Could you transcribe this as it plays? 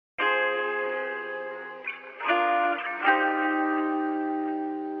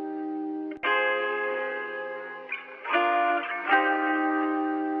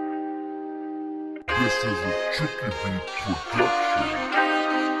Hello,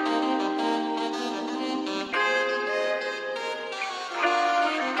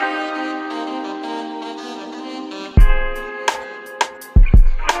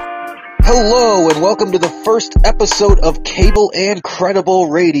 and welcome to the first episode of Cable and Credible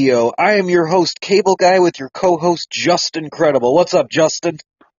Radio. I am your host, Cable Guy, with your co-host, Justin Credible. What's up, Justin?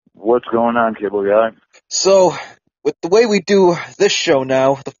 What's going on, Cable Guy? So, with the way we do this show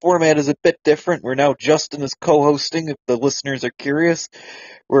now, the format is a bit different. We're now Justin is co-hosting, if the listeners are curious,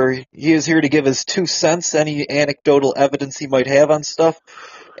 where he is here to give his 2 cents, any anecdotal evidence he might have on stuff,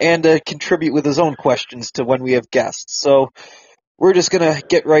 and contribute with his own questions to when we have guests. So, we're just going to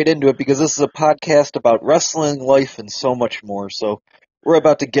get right into it because this is a podcast about wrestling, life, and so much more. So we're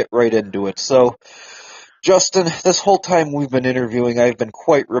about to get right into it. So, Justin, this whole time we've been interviewing, I've been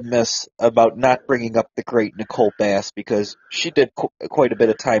quite remiss about not bringing up the great Nicole Bass because she did quite a bit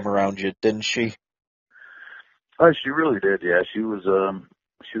of time around you, didn't she? Oh, she really did, yeah. She was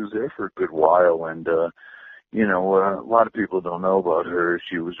there for a good while, and a lot of people don't know about her.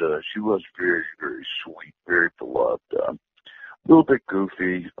 She was very, very sweet, very beloved. A little bit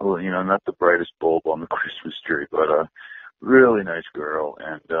goofy, not the brightest bulb on the Christmas tree, but really nice girl.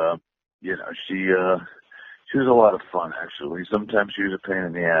 And she was a lot of fun, actually. Sometimes she was a pain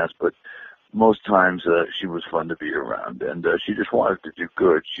in the ass, but most times she was fun to be around. And she just wanted to do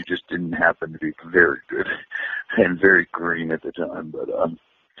good. She just didn't happen to be very good and very green at the time. But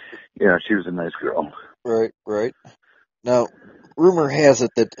she was a nice girl. Right. Now, rumor has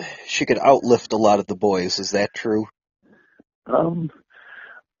it that she could outlift a lot of the boys. Is that true?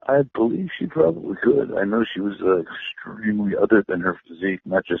 I believe she probably could. I know she was extremely, other than her physique,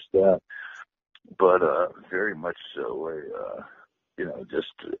 not just that, but very much so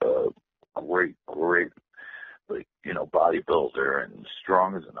just a great, bodybuilder and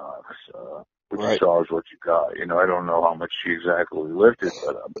strong as an ox. What you saw is what you got. I don't know how much she exactly lifted,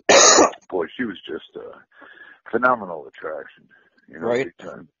 but boy, she was just a phenomenal attraction. Right. Big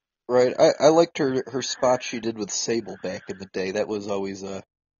time. Right. I liked her spot she did with Sable back in the day. That was always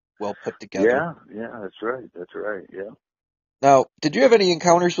well put together. Yeah, that's right, yeah. Now, did you have any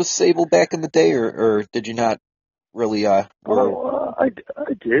encounters with Sable back in the day, or did you not really, I did.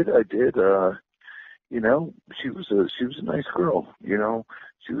 She was a nice girl,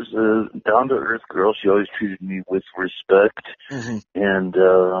 She was a down-to-earth girl. She always treated me with respect, and,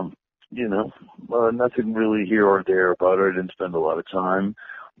 nothing really here or there about her. I didn't spend a lot of time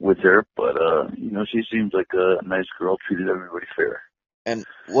with her, but, she seemed like a nice girl, treated everybody fair. And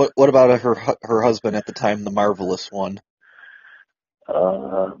what about her husband at the time, the Marvelous One? He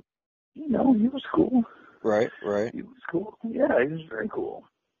was cool. Right. He was cool. Yeah, he was very cool.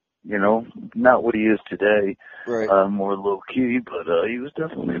 Not what he is today. Right. More low key, but he was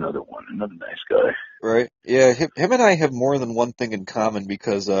definitely another nice guy. Right. Yeah. Him and I have more than one thing in common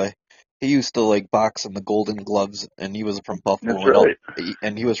because he used to box in the Golden Gloves, and he was from Buffalo. That's right.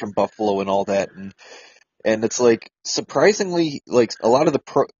 And he was from Buffalo and all that, and it's surprisingly a lot of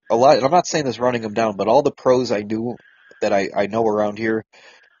and I'm not saying this running him down, but all the pros I knew that I know around here,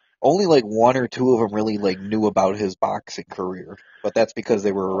 only one or two of them really knew about his boxing career, but that's because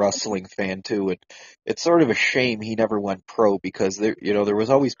they were a wrestling fan too. And it's sort of a shame he never went pro because there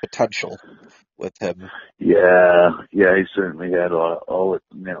was always potential with him. Yeah, he certainly had all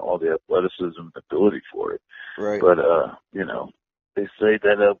the athleticism and ability for it. Right. But they say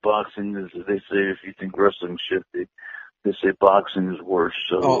that boxing is. They say if you think wrestling's shit, they say boxing is worse.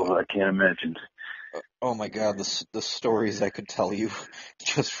 So I can't imagine. Oh my God, the stories I could tell you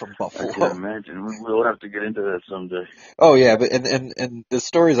just from Buffalo. I can imagine. We'll have to get into that someday. Oh yeah, but and the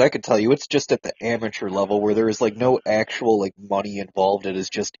stories I could tell you, it's just at the amateur level where there is no actual money involved. It is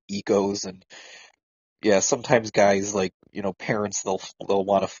just egos and sometimes guys parents they'll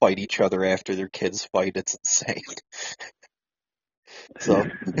want to fight each other after their kids fight. It's insane. So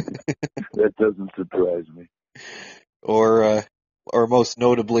that doesn't surprise me. Or most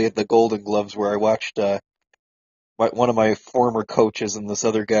notably at the Golden Gloves, where I watched one of my former coaches and this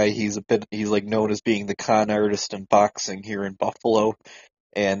other guy. He's known as being the con artist in boxing here in Buffalo,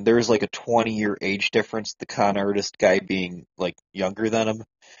 and there's a 20-year age difference. The con artist guy being younger than him,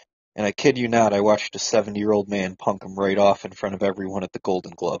 and I kid you not, I watched a 70-year-old man punk him right off in front of everyone at the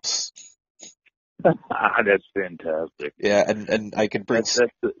Golden Gloves. That's fantastic. Yeah, and I could bring. That's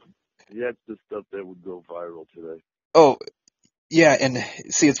the stuff that would go viral today. Oh, yeah, and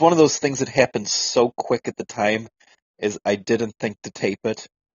see, it's one of those things that happened so quick at the time, is I didn't think to tape it,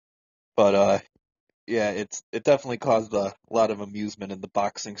 but it definitely caused a lot of amusement in the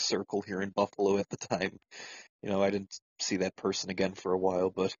boxing circle here in Buffalo at the time. I didn't see that person again for a while,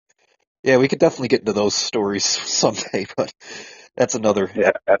 but Yeah, we could definitely get into those stories someday, but that's another.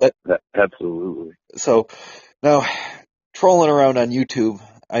 Yeah, That, absolutely. so now, trolling around on YouTube,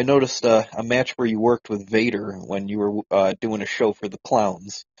 I noticed a match where you worked with Vader when you were doing a show for the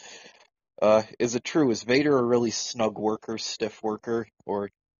clowns. Is it true? Is Vader a really snug worker, stiff worker, or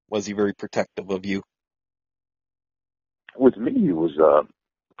was he very protective of you? With me, he was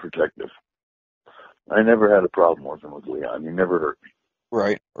protective. I never had a problem working with Leon. He never hurt me.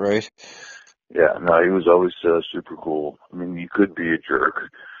 Right, right. Yeah, no, he was always super cool. I mean, you could be a jerk,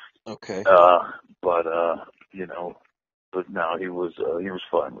 Okay, but you know, but no, he was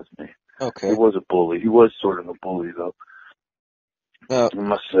fine with me. He okay. was a bully. He was sort of a bully, though. Uh, I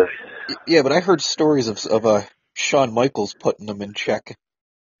must say. yeah, but I heard stories of Shawn Michaels putting him in check.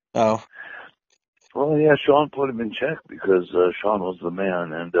 Oh, Well, yeah, Sean put him in check because Sean was the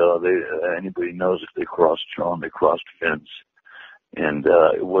man, and anybody knows if they crossed Sean, they crossed Vince. And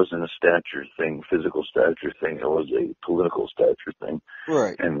it wasn't a stature thing, physical stature thing. It was a political stature thing.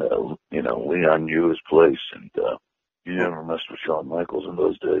 right, And Leon knew his place, and you r- never messed with Shawn Michaels in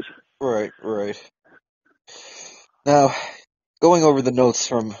those days. right, right. Now, going over the notes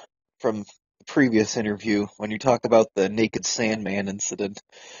from the previous interview, when you talk about the Naked Sandman incident,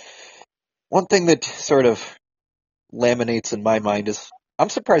 one thing that sort of laminates in my mind is I'm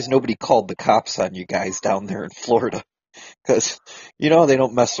surprised nobody called the cops on you guys down there in Florida. Because, they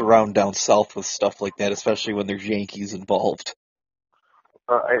don't mess around down south with stuff like that, especially when there's Yankees involved.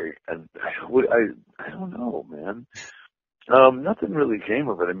 I don't know, man. Nothing really came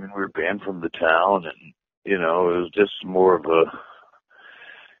of it. I mean, we were banned from the town, and it was just more of a,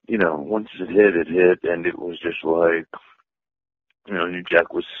 once it hit, and it was just like, New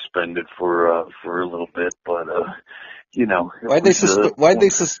Jack was suspended for a little bit, but it Why'd they was susp- why'd they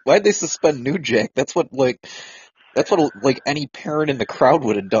sus- why'd they suspend New Jack? That's what like any parent in the crowd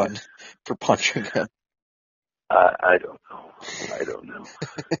would have done for punching him. I don't know. I don't know.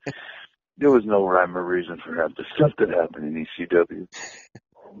 There was no rhyme or reason for half the stuff that happened in ECW.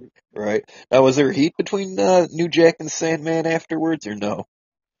 Right. Now, was there heat between New Jack and Sandman afterwards, or no?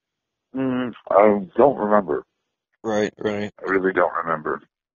 I don't remember. Right, right, I really don't remember.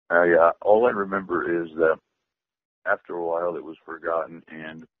 Yeah, all I remember is that after a while it was forgotten,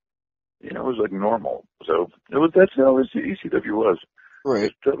 and it was like normal. So that's how ECW was. It was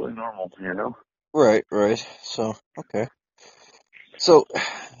right, totally normal. right. So, okay. So,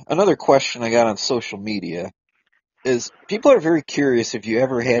 another question I got on social media is people are very curious if you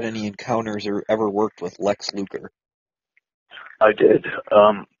ever had any encounters or ever worked with Lex Luger. I did.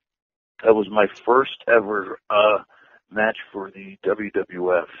 That was my first ever match for the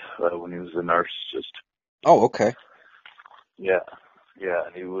WWF when he was a narcissist. Oh, okay. Yeah, yeah,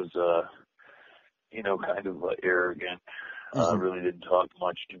 and he was, kind of arrogant. Hmm. Really didn't talk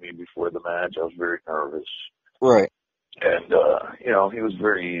much to me before the match. I was very nervous, Right. and he was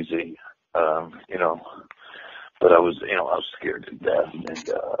very easy. But I was scared to death, and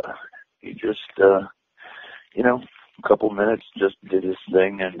he just, a couple minutes just did his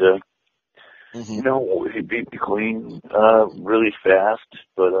thing, and Hmm. he beat me clean, really fast,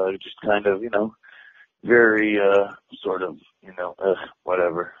 but just kind of, very sort of,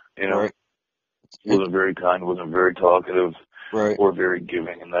 whatever, Right. It, wasn't very kind, wasn't very talkative, right. or very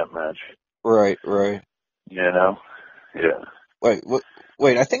giving in that match, Right. Right. yeah. Wait.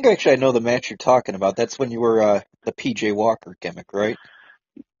 Wait. I think actually I know the match you're talking about. That's when you were the PJ Walker gimmick, right?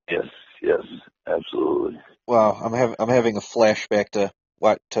 Yes, yes, absolutely. Wow. I'm having a flashback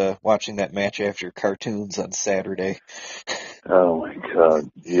to watching that match after cartoons on Saturday. Oh my God,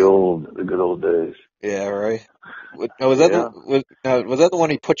 the good old days. Yeah. Right. Now, was that the Yeah. was that the one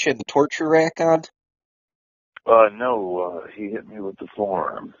he put you in the torture rack on? No, he hit me with the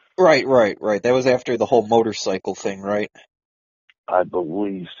forearm. Right. That was after the whole motorcycle thing, right? I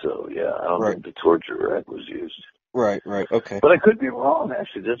believe so, yeah. I don't Right. think the torture rack was used. Right. Okay. But I could be wrong,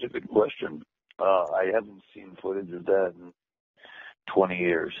 actually. That's a good question. I haven't seen footage of that in 20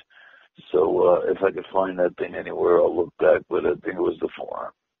 years. So if I could find that thing anywhere, I'll look back, but I think it was the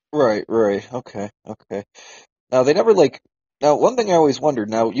forearm. Right. Okay. Now they never like. Now one thing I always wondered.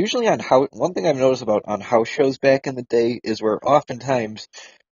 Now usually one thing I've noticed about on house shows back in the day is where oftentimes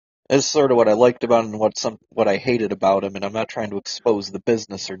this is sort of what I liked about him and what I hated about him, and I'm not trying to expose the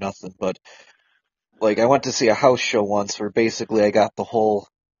business or nothing, but like I went to see a house show once where basically I got the whole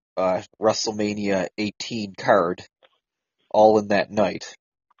WrestleMania 18 card all in that night.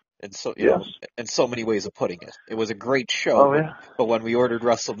 And so, Yes. in so many ways of putting it. It was a great show, Oh, but yeah. when we ordered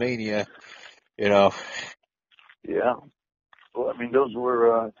WrestleMania, you know, Yeah. Well, I mean, those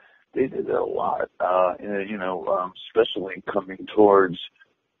were, they did that a lot, especially coming towards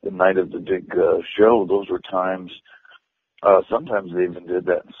the night of the big show, those were times. Sometimes they even did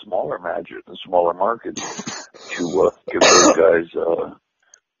that in smaller matches, in smaller markets, to give those guys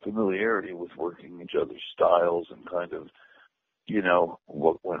familiarity with working each other's styles and kind of,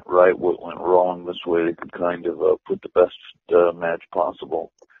 what went right, what went wrong. This way they could kind of put the best match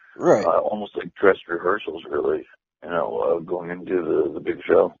possible. Right. Almost like dress rehearsals, really, going into the big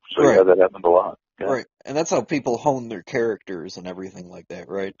show. So, Right. yeah, that happened a lot. Yeah. Right. And that's how people hone their characters and everything like that,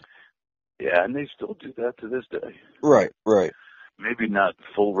 right? Yeah, and they still do that to this day. Right, right. Maybe not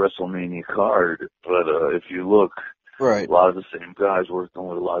full WrestleMania card, but if you look, Right. a lot of the same guys working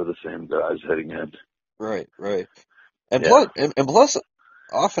with a lot of the same guys heading in. Right, right. And Yeah. plus,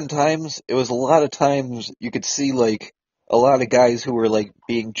 oftentimes, it was a lot of times you could see, like, a lot of guys who were, like,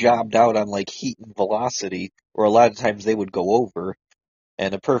 being jobbed out on, like, heat and velocity, or a lot of times they would go over.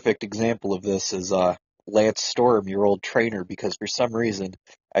 And a perfect example of this is, Lance Storm, your old trainer, because for some reason,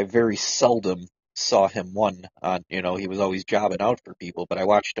 I very seldom saw him won on, he was always jobbing out for people, but I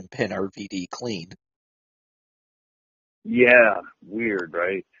watched him pin RVD clean. Yeah, weird,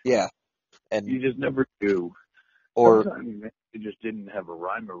 right? Yeah. And, You just never do. or, Sometimes they just didn't have a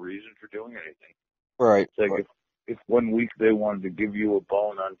rhyme or reason for doing anything. right. It's like if 1 week they wanted to give you a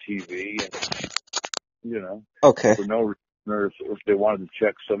bone on TV and, Okay. for no reason, or if they wanted to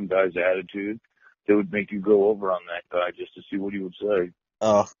check some guy's attitude, they would make you go over on that guy just to see what he would say.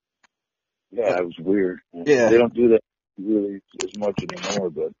 Oh. Yeah, it was weird. Yeah. They don't do that really as much anymore,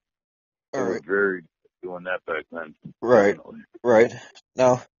 but they All were right. very doing that back then. Right. Definitely. Right.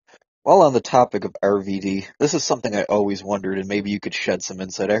 Now, while on the topic of RVD, this is something I always wondered, and maybe you could shed some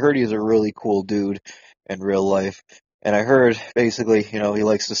insight. I heard he's a really cool dude in real life, and I heard basically, he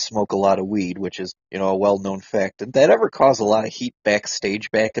likes to smoke a lot of weed, which is, a well-known fact. Did that ever cause a lot of heat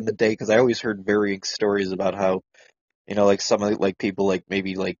backstage back in the day? Because I always heard varying stories about how, like some of like people like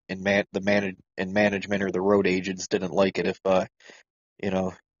maybe like in management or the road agents didn't like it if,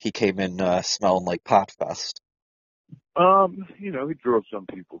 he came in smelling like pot fest. He drove some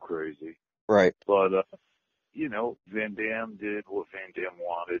people crazy, Right. but Van Dam did what Van Dam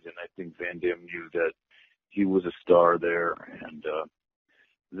wanted, and I think Van Dam knew that he was a star there, and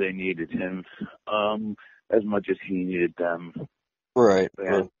they needed him as much as he needed them. Right.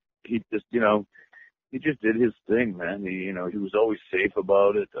 And he just did his thing, man. He was always safe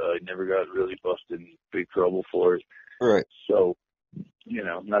about it. He never got really busted in big trouble for it. Right. So,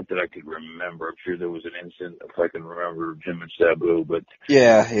 not that I could remember. I'm sure there was an incident, if I can remember, Jim and Sabu, but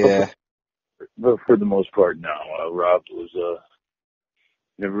Yeah. but for the most part, no. Rob was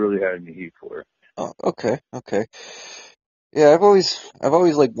never really had any heat for it. Oh, okay. Yeah, I've always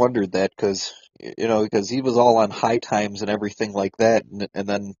like wondered that because he was all on high times and everything like that, and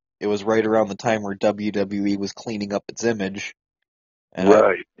then it was right around the time where WWE was cleaning up its image, and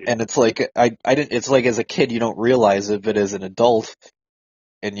Right. it's like I didn't. It's like as a kid you don't realize it, but as an adult,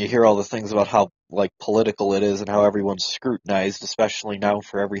 and you hear all the things about how like political it is and how everyone's scrutinized, especially now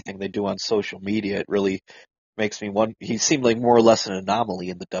for everything they do on social media. It really makes me wonder. He seemed like more or less an anomaly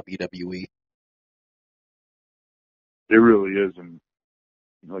in the WWE. It really is, and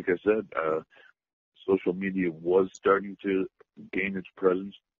like I said, social media was starting to gain its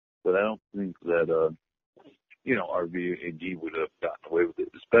presence, but I don't think that RVAD would have gotten away with it,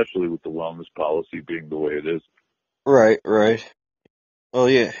 especially with the wellness policy being the way it is. Right. Oh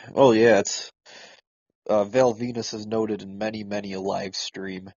yeah. It's Val Venus has noted in many a live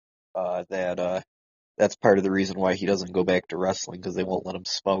stream that that's part of the reason why he doesn't go back to wrestling because they won't let him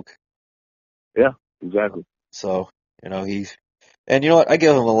smoke. Yeah, exactly. So he's and you know what? I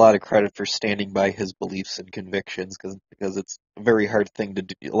give him a lot of credit for standing by his beliefs and convictions because it's a very hard thing to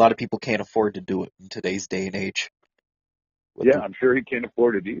do. A lot of people can't afford to do it in today's day and age. Yeah, I'm sure he can't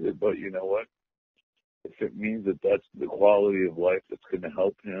afford it either, but you know what? If it means that that's the quality of life that's going to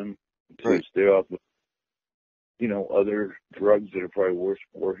help him to Right. stay off of, other drugs that are probably worse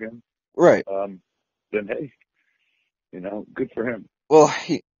for him, Right. then hey, good for him. Well,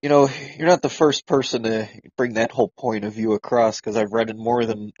 you're not the first person to bring that whole point of view across because I've read in more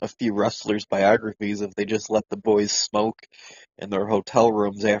than a few wrestlers' biographies if they just let the boys smoke in their hotel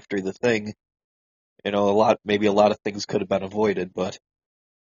rooms after the thing, maybe a lot of things could have been avoided, but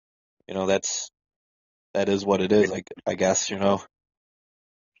that is what it is, I guess.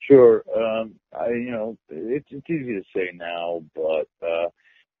 Sure. It's easy to say now, but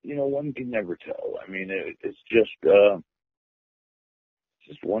one can never tell. I mean, it's just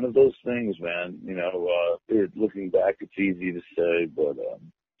one of those things, man. Looking back, it's easy to say, but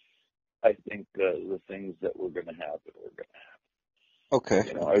I think the things that we're going to happen, we're going to Okay.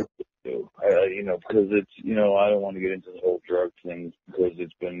 happen. I really do. because it's, I don't want to get into the whole drug thing because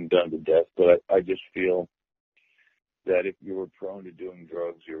it's been done to death, but I just feel that if you were prone to doing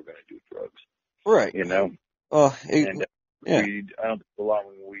drugs, you were going to do drugs, Right. Well, and yeah. I don't think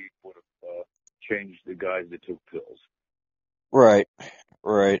allowing weed would have changed the guys that took pills. Right.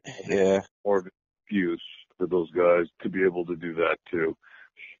 Right. I think Yeah. more of an excuse for those guys to be able to do that too.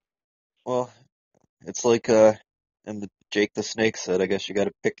 Well, it's like and Jake the Snake said, I guess you got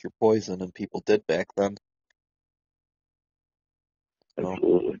to pick your poison, and people did back then. So,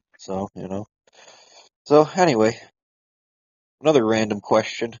 Absolutely. so. So anyway, another random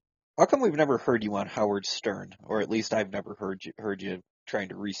question: how come we've never heard you on Howard Stern, or at least I've never heard you trying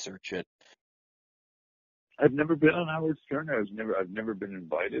to research it? I've never been on Howard Stern. I've never been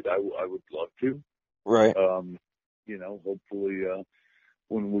invited. I would love to. Right. Hopefully,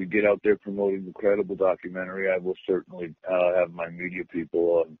 when we get out there promoting the Credible documentary, I will certainly have my media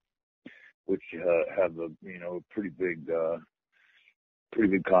people, which have a pretty big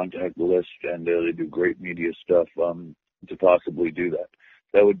contact list, and they do great media stuff. To possibly do that,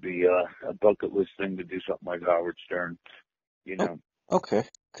 that would be a bucket list thing to do something like Howard Stern. You Oh, know, okay.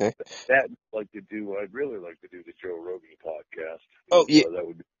 Okay. I'd really like to do the Joe Rogan podcast. Oh, yeah. That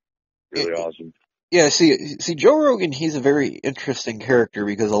would be really awesome. Yeah, see, Joe Rogan, he's a very interesting character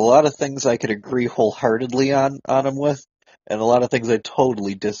because a lot of things I could agree wholeheartedly on him with, and a lot of things I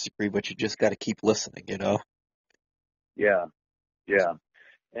totally disagree, but you just got to keep listening, you know? Yeah, yeah.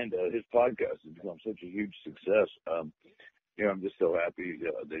 And his podcast has become such a huge success. I'm just so happy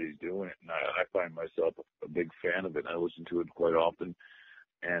that he's doing it, and I find myself a big fan of it. I listen to it quite often,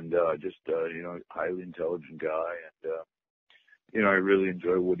 and highly intelligent guy, and I really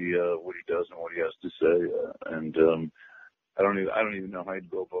enjoy what he does and what he has to say, and I don't even know how he'd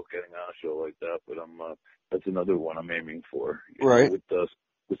go about getting on a show like that, but that's another one I'm aiming for. Right, With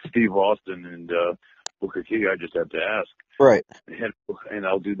Steve Austin and Booker T, I just have to ask. right, And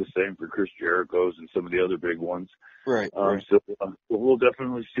I'll do the same for Chris Jericho's and some of the other big ones. right. So we'll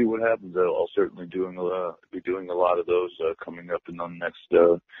definitely see what happens. I'll certainly be doing a lot of those coming up in the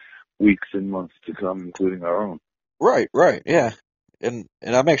next weeks and months to come, including our own. Right, yeah. And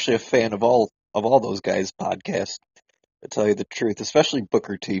I'm actually a fan of all those guys' podcasts, to tell you the truth, especially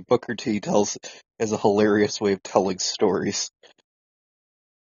Booker T. Booker T has a hilarious way of telling stories.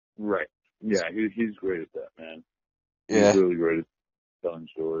 Right. Yeah, he's great at that, man. He's Yeah, really great at telling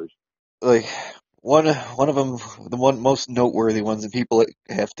stories. like one of them, the one most noteworthy ones, and people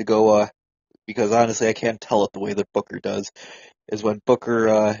have to go because honestly I can't tell it the way that Booker does, is when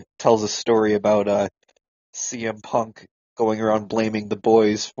Booker tells a story about CM Punk going around blaming the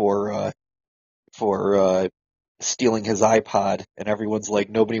boys for stealing his iPod, and everyone's like,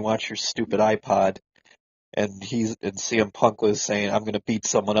 nobody wants your stupid iPod. And CM Punk was saying, I'm going to beat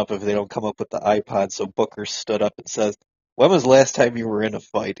someone up if they don't come up with the iPod. So Booker stood up and says, when was the last time you were in a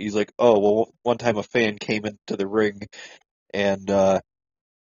fight? He's like, oh, well, one time a fan came into the ring and I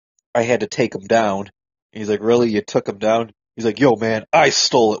had to take him down. He's like, really? You took him down? He's like, yo, man, I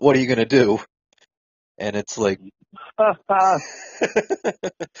stole it. What are you going to do? And it's like, and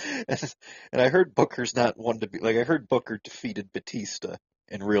I heard Booker's not one to be like. I heard Booker defeated Batista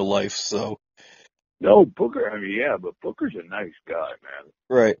in real life. So No, Booker. I mean, yeah, but Booker's a nice guy, man.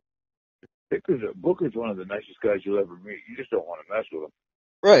 right, Booker's one of the nicest guys you'll ever meet. You just don't want to mess with him.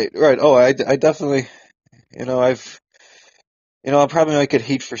 right. Oh, I definitely, I probably might get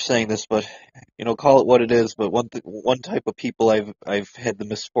heat for saying this, but call it what it is. But one type of people I've had the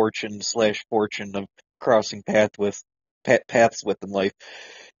misfortune slash fortune of crossing paths with in life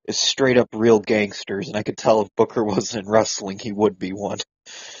is straight up real gangsters, and I could tell if Booker was in wrestling, he would be one.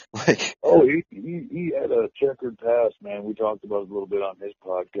 Like, Oh, he had a checkered past, man. We talked about it a little bit on his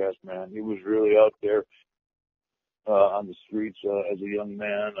podcast, man. He was really out there on the streets as a young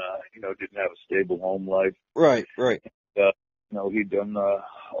man. Didn't have a stable home life. right. Uh, he'd done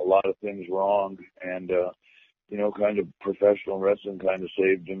a lot of things wrong, and kind of professional wrestling kind of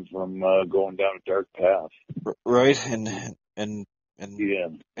saved him from going down a dark path. Right, and Yeah.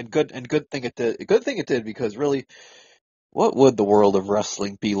 good thing it did. Good thing it did, because really, what would the world of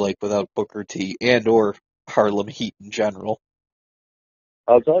wrestling be like without Booker T and or Harlem Heat in general?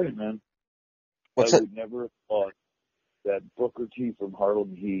 I'll tell you, man, I What's that? would never have thought that Booker T from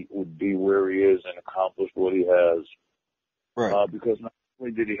Harlem Heat would be where he is and accomplish what he has. Right, Because not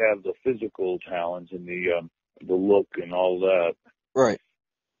only did he have the physical talent and the look and all that, right,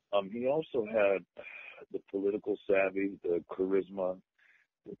 he also had the political savvy, the charisma,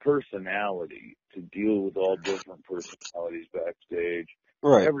 the personality to deal with all different personalities backstage.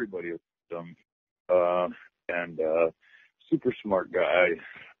 right, Everybody was them, and super smart guy,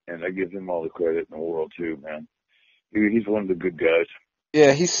 and I give him all the credit in the world too, man. He's one of the good guys.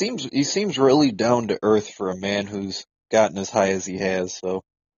 Yeah, he seems really down to earth for a man who's gotten as high as he has. So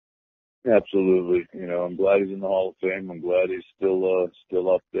Absolutely. I'm glad he's in the Hall of Fame. I'm glad he's still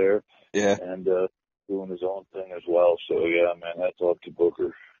up there yeah, and doing his own thing as well. So yeah, man, hats off to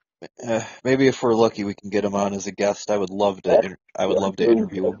Booker. maybe if we're lucky, we can get him on as a guest. I would love to. Oh, I would yeah, love to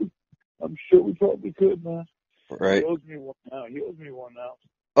interview him. I'm sure we probably could, man. He Right. owes me one now. He owes me one now.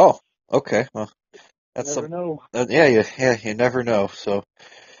 Oh, okay. Well, You that's never some. know. Yeah, you never know. So,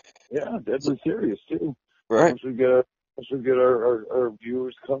 Yeah, so deadly serious too. right. Once we get our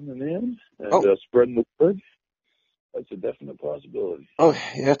viewers coming in and Oh, spreading the word, that's a definite possibility. oh,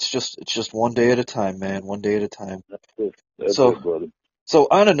 yeah. It's just one day at a time, man. One day at a time. That's it. That's So, it, brother. so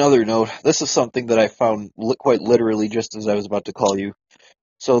on another note, this is something that I found quite literally just as I was about to call you.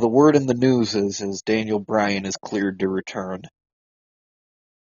 So the word in the news is Daniel Bryan is cleared to return.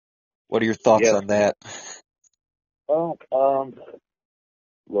 What are your thoughts Yes. on that? Well,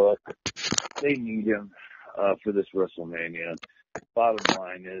 look, they need him for this WrestleMania. Bottom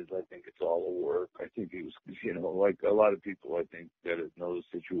line is, I think it's all a work. I think he was, like a lot of people, I think that know the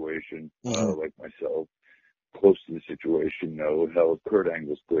situation, Hmm. like myself, close to the situation, know how Kurt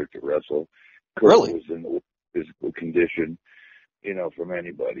Angle's cleared to wrestle. Kurt Really? was in the physical condition, from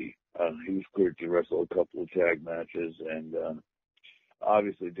anybody. He was cleared to wrestle a couple of tag matches and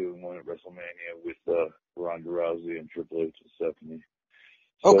obviously doing one at WrestleMania with Ronda Rousey and Triple H and Stephanie.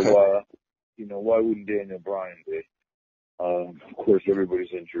 So, Okay. why wouldn't Daniel Bryan be? Of course,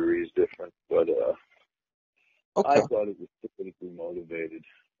 everybody's injury is different, but I Okay. thought it was politically motivated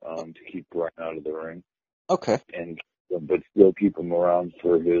to keep Bryan out of the ring Okay. and but still keep him around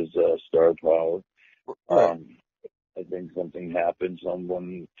for his star power. Right. Um, I think something happened.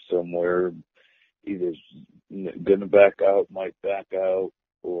 Someone somewhere either gonna back out, might back out,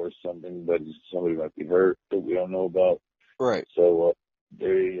 or something. But somebody might be hurt that we don't know about. Right. So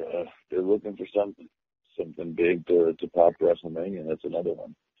they're looking for something big to pop WrestleMania. That's another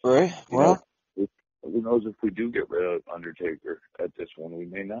one. Right. You know, Well. who knows if we do get rid of Undertaker at this one? We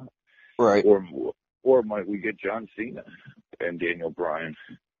may not, Right. or might we get John Cena and Daniel Bryan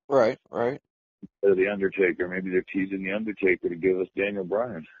Right. Right. instead of the Undertaker? Maybe they're teasing the Undertaker to give us Daniel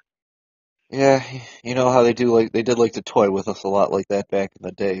Bryan. Yeah. You know how they do they did like to toy with us a lot like that back in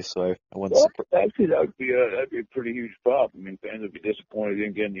the day. So I wasn't Well, surprised. actually, that'd be a pretty huge pop. I mean, fans would be disappointed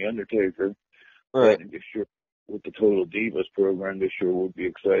in getting the Undertaker, but Right. they sure with the Total Divas program, they sure would be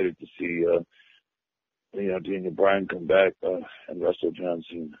excited to see Daniel Bryan come back and wrestle John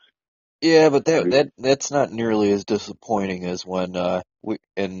Cena. Yeah, but That'd be, that's not nearly as disappointing as when we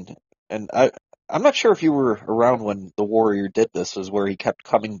and I'm not sure if you were around when the Warrior did this, was where he kept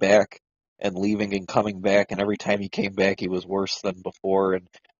coming back and leaving and coming back, and every time he came back he was worse than before. And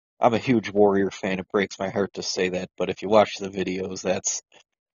I'm a huge Warrior fan. It breaks my heart to say that, but if you watch the videos,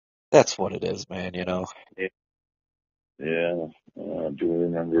 that's what it is, man, you know. yeah, I do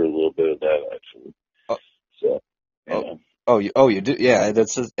remember a little bit of that actually. Oh, So, oh, yeah, you do, yeah.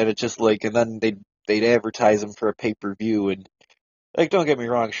 That's just, and it's just like, and then they'd advertise him for a pay-per-view. And like, don't get me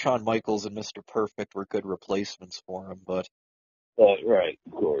wrong, Shawn Michaels and Mr. Perfect were good replacements for him, but right,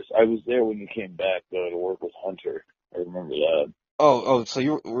 of course. I was there when you came back to work with Hunter. I remember that.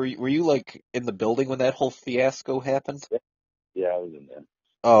 so were you like in the building when that whole fiasco happened? Yeah, I was in there.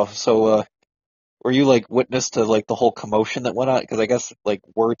 Oh, so were you like witness to like the whole commotion that went on? Because I guess like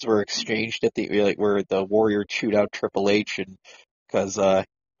words were exchanged at the like where the Warrior chewed out Triple H, and because I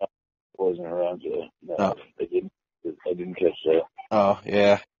wasn't around to no, no, I didn't catch that. oh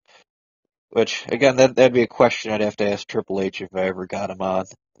yeah, which again that'd be a question I'd have to ask Triple H if I ever got him on,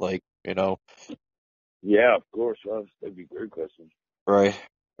 like you know. Yeah, of course. Well, that'd be a great question. Right,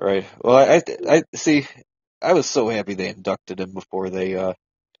 right. Well, I see. I was so happy they inducted him before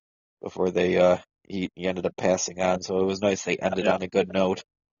he ended up passing on. So it was nice they ended Yeah, on a good note.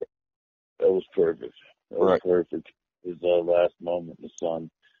 that was perfect. That was Right, perfect. His last moment in the sun,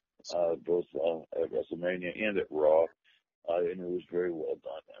 both at WrestleMania and at Raw, and it was very well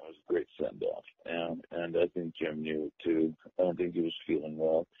done. It was a great send off, and I think Jim knew it too. I don't think he was feeling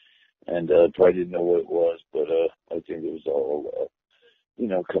well, and probably didn't know what it was, but I think it was all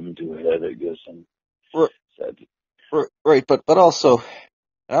coming to a head. I guess I'm right, sad. right. But also,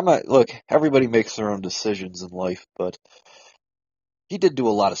 I'm not. Look, everybody makes their own decisions in life, but he did do a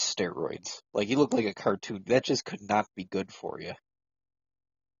lot of steroids. Like he looked like a cartoon. That just could not be good for you.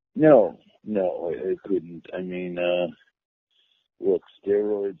 No, I couldn't. I mean, look,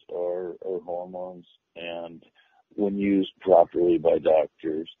 steroids are hormones, and when used properly by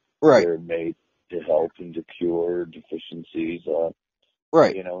doctors, Right, they're made to help and to cure deficiencies.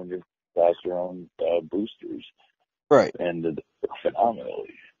 Right. And your testosterone boosters, Right. and they work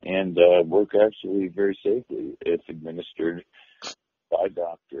phenomenally, and work actually very safely if administered by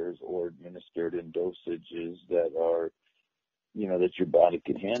doctors or administered in dosages that are, that your body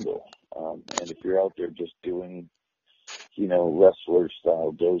can handle. And if you're out there just doing, wrestler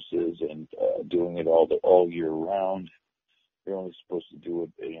style doses and doing it all year round, you're only supposed to do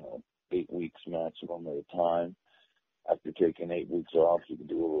it, 8 weeks maximum at a time. After taking 8 weeks off, you can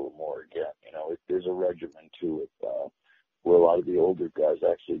do a little more again. There's a regimen to it, where a lot of the older guys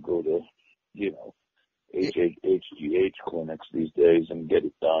actually go to, HGH clinics these days and get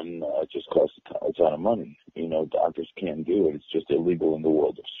it done. It just costs a ton of money. Doctors can't do it. It's just illegal in the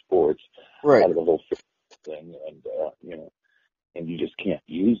world of sports, Right. out of the whole thing. And, and you just can't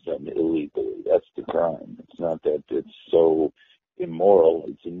use them illegally. That's the crime. It's not that it's so immoral.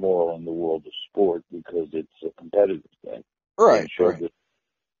 It's immoral in the world of sport because it's a competitive thing. Right. Show Right. that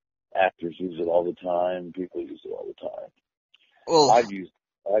actors use it all the time. People use it all the time. Well, I've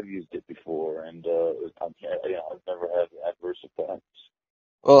used it before, and I've never had adverse effects.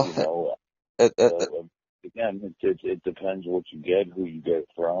 well, Again, it depends what you get, who you get it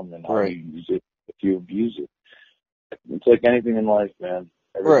from, and how right. you use it. If you abuse it, it's like anything in life, man.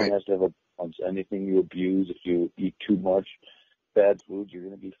 Everything Right. has to have a balance. Anything you abuse, if you eat too much bad food, you're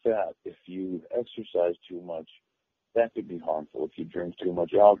going to be fat. If you exercise too much, that could be harmful. If you drink too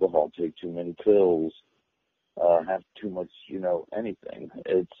much alcohol, take too many pills, have too much, anything,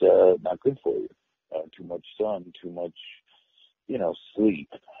 it's not good for you. Too much sun, too much, sleep,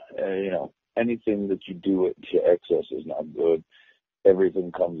 anything that you do it to excess is not good.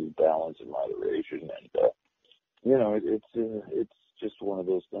 Everything comes in balance and moderation, and it's just one of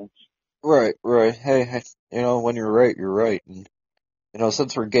those things. Right. Right. Hey, when you're right, you're right. And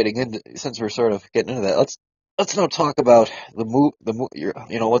since we're sort of getting into that, let's now talk about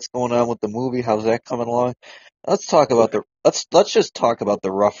what's going on with the movie. How's that coming along? Let's talk about Okay. let's just talk about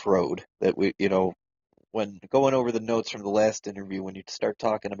the rough road that when going over the notes from the last interview, when you start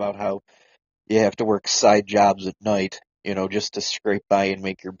talking about how you have to work side jobs at night, just to scrape by and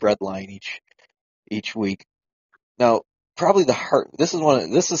make your bread line each week. Now, probably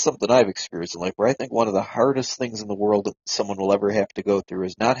this is something I've experienced in life where I think one of the hardest things in the world that someone will ever have to go through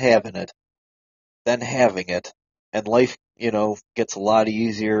is not having it, then having it, and life, gets a lot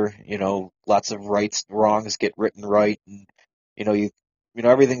easier, lots of rights, wrongs get written right, and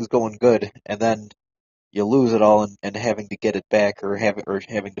everything's going good, and then you lose it all and having to get it back or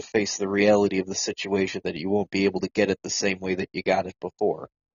having to face the reality of the situation that you won't be able to get it the same way that you got it before.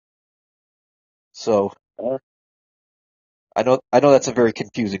 So Uh, I know that's a very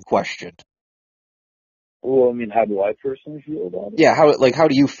confusing question. well, I mean, how do I personally feel about it? Yeah, how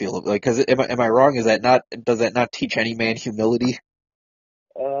do you feel? Like, cause am I wrong? Does that not teach any man humility?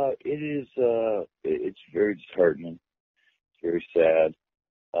 It is. It's very disheartening. It's very sad,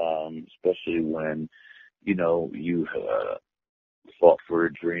 especially when you fought for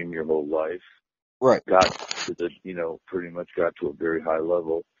a dream your whole life, Right. got to pretty much got to a very high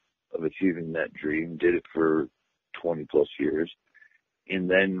level of achieving that dream, did it for 20 plus years, and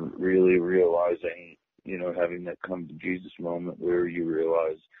then really realizing, having that come to Jesus moment where you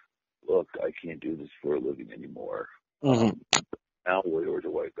realize, look, I can't do this for a living anymore. Mhm. Now where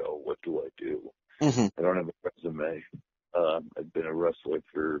do I go? What do I do? Mhm. I don't have a resume. I've been a wrestler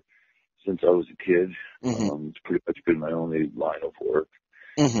since I was a kid. Mhm. It's pretty much been my only line of work.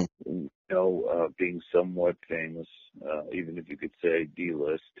 Mhm. Being somewhat famous, even if you could say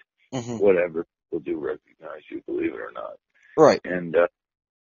D-list, Mhm. whatever, people do recognize you, believe it or not. Right. And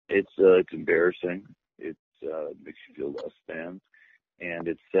it's embarrassing. It makes you feel less than, and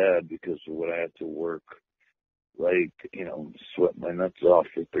it's sad because when I have to work, like, sweat my nuts off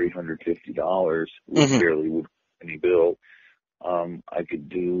for $350, which Mhm. barely would pay any bill. I could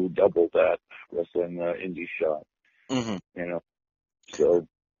do double that wrestling indie shot, Mhm. So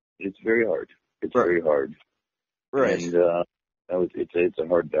it's very hard. It's Right. very hard, Right. and it's a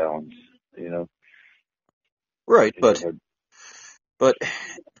hard balance. Right. It's a But hard. but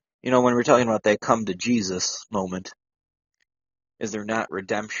when we're talking about that come to Jesus moment, is there not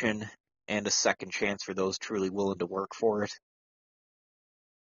redemption and a second chance for those truly willing to work for it?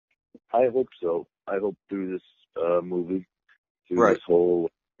 I hope so. I hope through this movie, through Right. this whole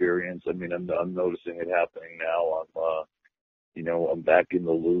experience. I mean, I'm noticing it happening now. I'm back in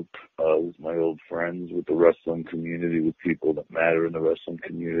the loop with my old friends, with the wrestling community, with people that matter in the wrestling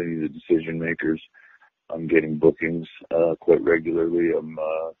community, the decision makers. I'm getting bookings quite regularly. I'm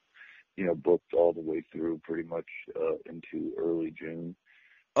booked all the way through pretty much into early June.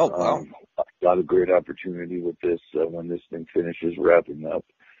 Oh wow. got a great opportunity with this when this thing finishes wrapping up.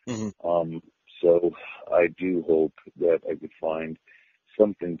 Mm-hmm. So I do hope that I could find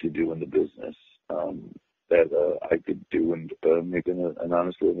something to do in the business that I could do and make an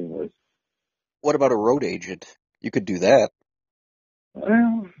honest living with. What about a road agent? You could do that.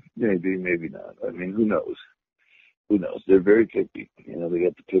 Well, maybe, maybe not. I mean, who knows? Who knows? They're very picky. You know, they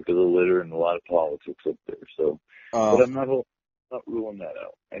get the pick of the litter and a lot of politics up there. So, but Uh, I'm not ruling that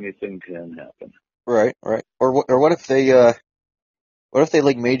out. Anything can happen. right, right. Or what if they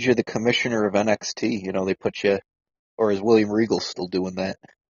like made you the commissioner of NXT? You know, they put you, or is William Regal still doing that?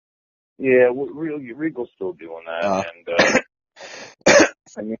 Yeah, well, Regal's still doing that, Uh, and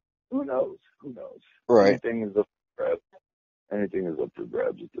I mean, who knows? Who knows? right, Anything is up for grabs. Anything is up for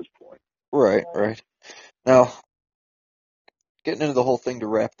grabs at this point. right, right. Now, getting into the whole thing to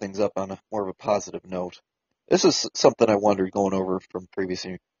wrap things up on a more of a positive note. This is something I wondered going over from previous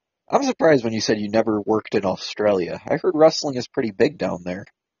years. I'm surprised when you said you never worked in Australia. I heard wrestling is pretty big down there.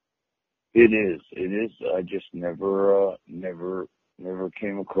 It is. It is. I just never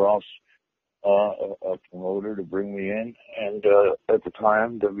came across a promoter to bring me in. And at the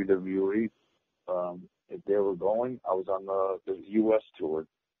time, WWE, if they were going, I was on the U.S. tour,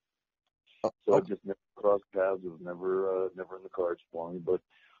 so I Oh, just never crossed paths. It was never in the cards for me. But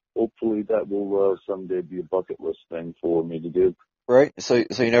hopefully, that will someday be a bucket list thing for me to do. right. So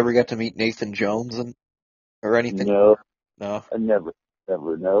you never got to meet Nathan Jones or anything? No, No. I never,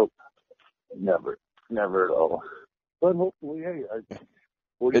 nope, never at all. But hopefully, hey, I'm It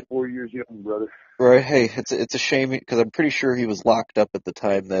 44 years young, brother. right. Hey, it's a shame because I'm pretty sure he was locked up at the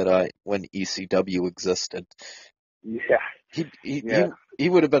time that when ECW existed. Yeah, He he he yeah, he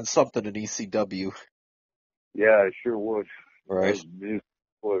would have been something in ECW, yeah, I sure would. That right? was a big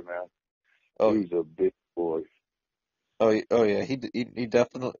boy, man. He Oh, was a big boy. oh yeah. He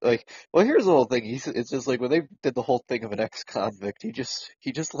definitely like. Well, here's the whole thing. It's just like when they did the whole thing of an ex-convict. He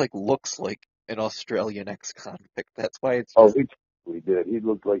just like looks like an Australian ex-convict. That's why it's Oh, just. he totally did. He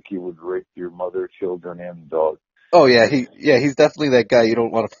looked like he would rape your mother, children, and the dog. Oh he's definitely that guy you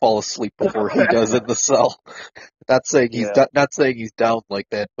don't want to fall asleep before he does in the cell. Not saying Yeah, not saying he's down like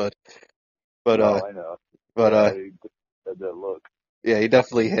that, but no, I know. but Yeah, he had that look. yeah, he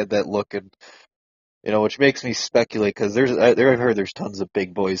definitely had that look, and which makes me speculate because I've heard there's tons of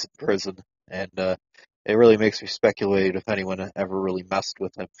big boys in prison, and it really makes me speculate if anyone ever really messed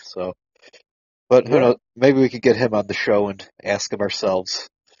with him. So, but who Yeah, knows? Maybe we could get him on the show and ask him ourselves.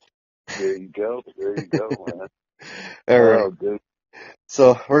 there you go. There you go, man. All right. Oh, good.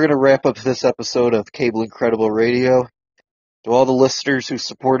 So we're gonna wrap up this episode of Cable Incredible Radio. To all the listeners who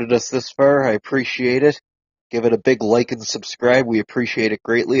supported us this far, I appreciate it. Give it a big like and subscribe. We appreciate it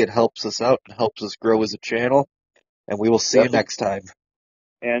greatly. It helps us out and helps us grow as a channel. And we will see you Definitely. next time.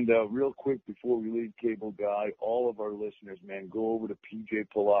 And real quick before we leave, Cable Guy, all of our listeners, man, go over to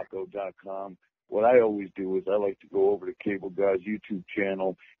pjpolaco.com. What I always do is I like to go over to Cable Guy's YouTube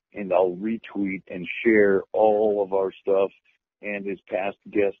channel, and I'll retweet and share all of our stuff and his past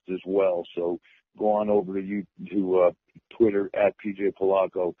guests as well. So go on over to Twitter at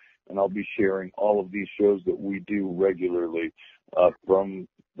pjpolaco, and I'll be sharing all of these shows that we do regularly from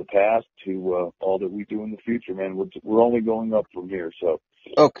the past to all that we do in the future, man. We're only going up from here, so.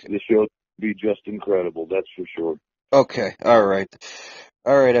 Okay. This show will be just incredible, that's for sure. Okay. All right.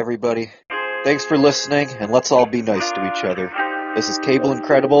 All right, everybody. Thanks for listening, and let's all be nice to each other. This is Cable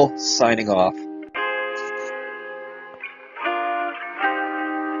Incredible, signing off.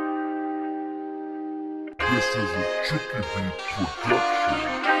 This is a Chicky Beat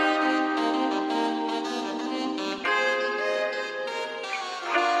production.